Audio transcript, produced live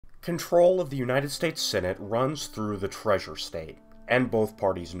Control of the United States Senate runs through the Treasure State, and both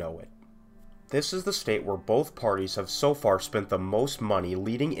parties know it. This is the state where both parties have so far spent the most money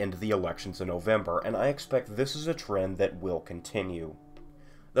leading into the elections in November, and I expect this is a trend that will continue.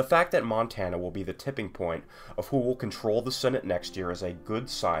 The fact that Montana will be the tipping point of who will control the Senate next year is a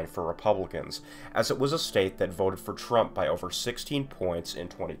good sign for Republicans, as it was a state that voted for Trump by over 16 points in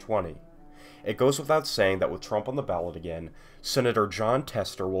 2020. It goes without saying that with Trump on the ballot again, Senator Jon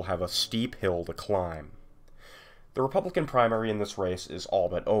Tester will have a steep hill to climb. The Republican primary in this race is all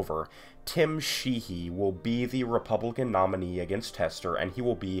but over. Tim Sheehy will be the Republican nominee against Tester, and he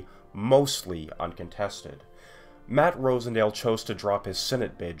will be mostly uncontested. Matt Rosendale chose to drop his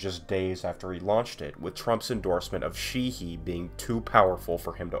Senate bid just days after he launched it, with Trump's endorsement of Sheehy being too powerful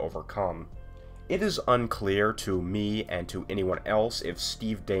for him to overcome. It is unclear to me and to anyone else if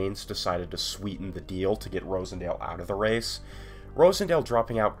Steve Daines decided to sweeten the deal to get Rosendale out of the race. Rosendale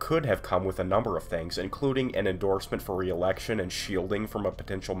dropping out could have come with a number of things, including an endorsement for re-election and shielding from a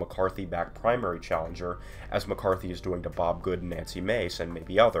potential McCarthy-backed primary challenger, as McCarthy is doing to Bob Good and Nancy Mace and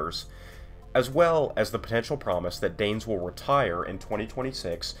maybe others, as well as the potential promise that Daines will retire in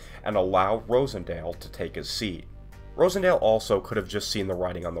 2026 and allow Rosendale to take his seat. Rosendale also could have just seen the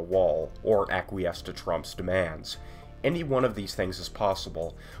writing on the wall, or acquiesced to Trump's demands. Any one of these things is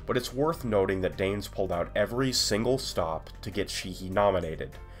possible, but it's worth noting that Daines pulled out every single stop to get Sheehy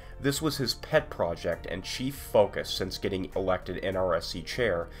nominated. This was his pet project and chief focus since getting elected NRSC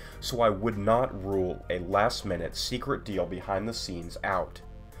chair, so I would not rule a last-minute secret deal behind the scenes out.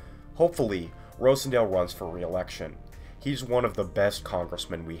 Hopefully, Rosendale runs for re-election. He's one of the best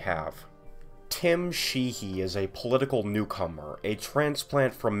congressmen we have. Tim Sheehy is a political newcomer, a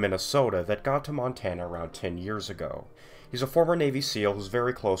transplant from Minnesota that got to Montana around 10 years ago. He's a former Navy SEAL who's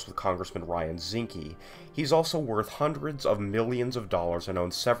very close with Congressman Ryan Zinke. He's also worth hundreds of millions of dollars and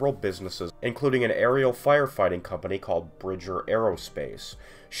owns several businesses, including an aerial firefighting company called Bridger Aerospace.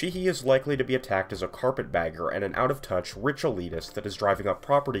 Sheehy is likely to be attacked as a carpetbagger and an out-of-touch, rich elitist that is driving up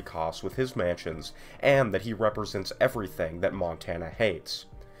property costs with his mansions, and that he represents everything that Montana hates.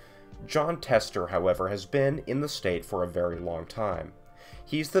 Jon Tester, however, has been in the state for a very long time.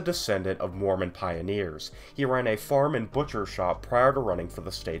 He's the descendant of Mormon pioneers. He ran a farm and butcher shop prior to running for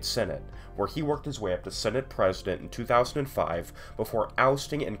the state Senate, where he worked his way up to Senate President in 2005 before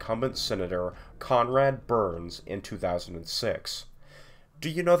ousting incumbent Senator Conrad Burns in 2006. Do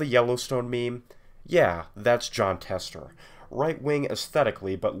you know the Yellowstone meme? Yeah, that's Jon Tester. Right-wing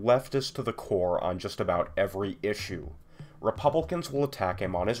aesthetically, but leftist to the core on just about every issue. Republicans will attack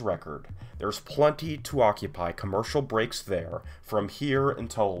him on his record. There's plenty to occupy commercial breaks there from here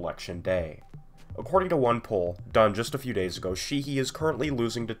until Election Day. According to one poll, done just a few days ago, Sheehy is currently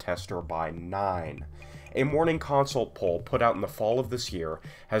losing to Tester by 9. A Morning Consult poll put out in the fall of this year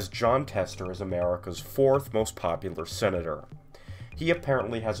has Jon Tester as America's 4th most popular senator. He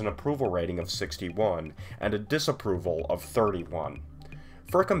apparently has an approval rating of 61 and a disapproval of 31.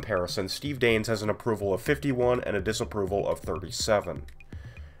 For comparison, Steve Daines has an approval of 51 and a disapproval of 37.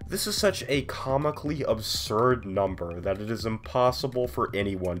 This is such a comically absurd number that it is impossible for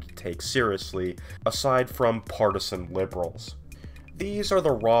anyone to take seriously, aside from partisan liberals. These are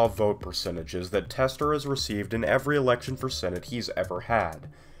the raw vote percentages that Tester has received in every election for Senate he's ever had.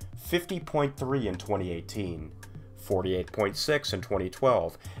 50.3 in 2018, 48.6 in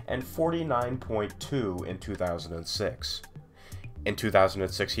 2012, and 49.2 in 2006. In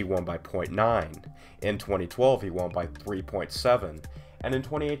 2006, he won by 0.9, in 2012, he won by 3.7, and in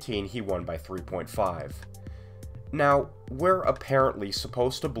 2018, he won by 3.5. Now, we're apparently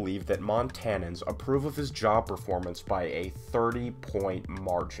supposed to believe that Montanans approve of his job performance by a 30-point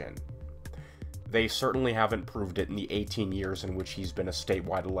margin. They certainly haven't proved it in the 18 years in which he's been a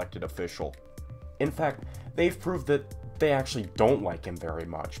statewide elected official. In fact, they've proved that they actually don't like him very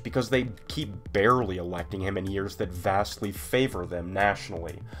much, because they keep barely electing him in years that vastly favor them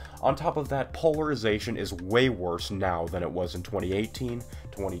nationally. On top of that, polarization is way worse now than it was in 2018,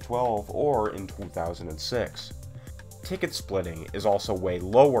 2012, or in 2006. Ticket splitting is also way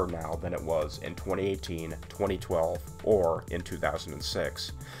lower now than it was in 2018, 2012, or in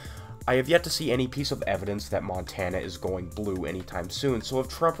 2006. I have yet to see any piece of evidence that Montana is going blue anytime soon, so if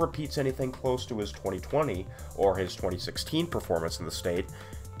Trump repeats anything close to his 2020 or his 2016 performance in the state,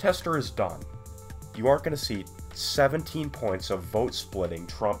 Tester is done. You aren't going to see 17 points of vote-splitting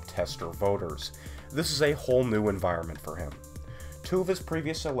Trump-Tester voters. This is a whole new environment for him. 2 of his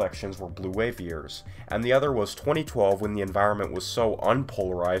previous elections were blue wave years, and the other was 2012 when the environment was so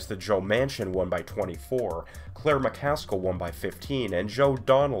unpolarized that Joe Manchin won by 24, Claire McCaskill won by 15, and Joe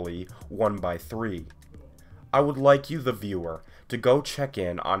Donnelly won by 3. I would like you, the viewer, to go check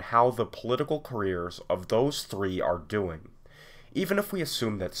in on how the political careers of those three are doing. Even if we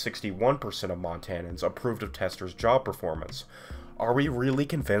assume that 61% of Montanans approved of Tester's job performance, are we really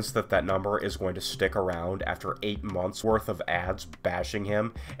convinced that that number is going to stick around after 8 months worth of ads bashing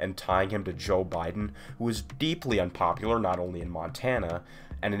him and tying him to Joe Biden, who is deeply unpopular not only in Montana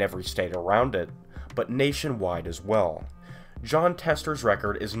and in every state around it, but nationwide as well? Jon Tester's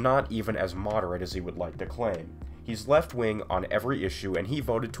record is not even as moderate as he would like to claim. He's left-wing on every issue, and he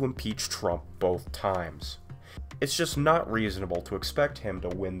voted to impeach Trump both times. It's just not reasonable to expect him to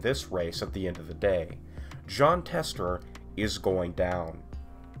win this race at the end of the day. Jon Tester is going down.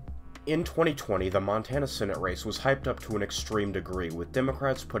 In 2020, the Montana Senate race was hyped up to an extreme degree, with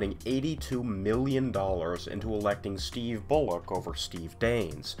Democrats putting $82 million into electing Steve Bullock over Steve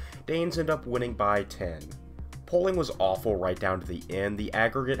Daines. Daines ended up winning by 10. Polling was awful right down to the end. The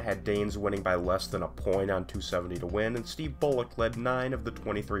aggregate had Daines winning by less than a point on 270 to win, and Steve Bullock led 9 of the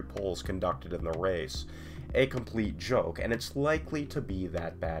 23 polls conducted in the race. A complete joke, and it's likely to be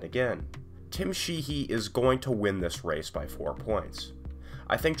that bad again. Tim Sheehy is going to win this race by 4 points.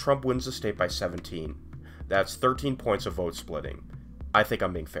 I think Trump wins the state by 17. That's 13 points of vote splitting. I think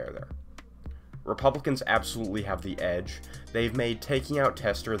I'm being fair there. Republicans absolutely have the edge. They've made taking out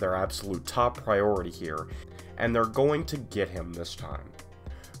Tester their absolute top priority here, and they're going to get him this time.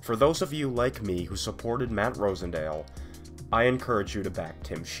 For those of you like me who supported Matt Rosendale, I encourage you to back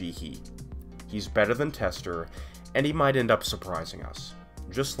Tim Sheehy. He's better than Tester, and he might end up surprising us,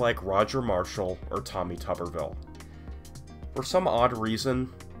 just like Roger Marshall or Tommy Tuberville. For some odd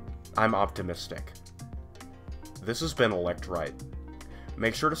reason, I'm optimistic. This has been Elect Right.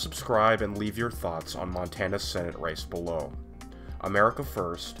 Make sure to subscribe and leave your thoughts on Montana's Senate race below. America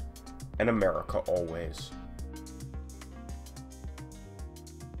first, and America always.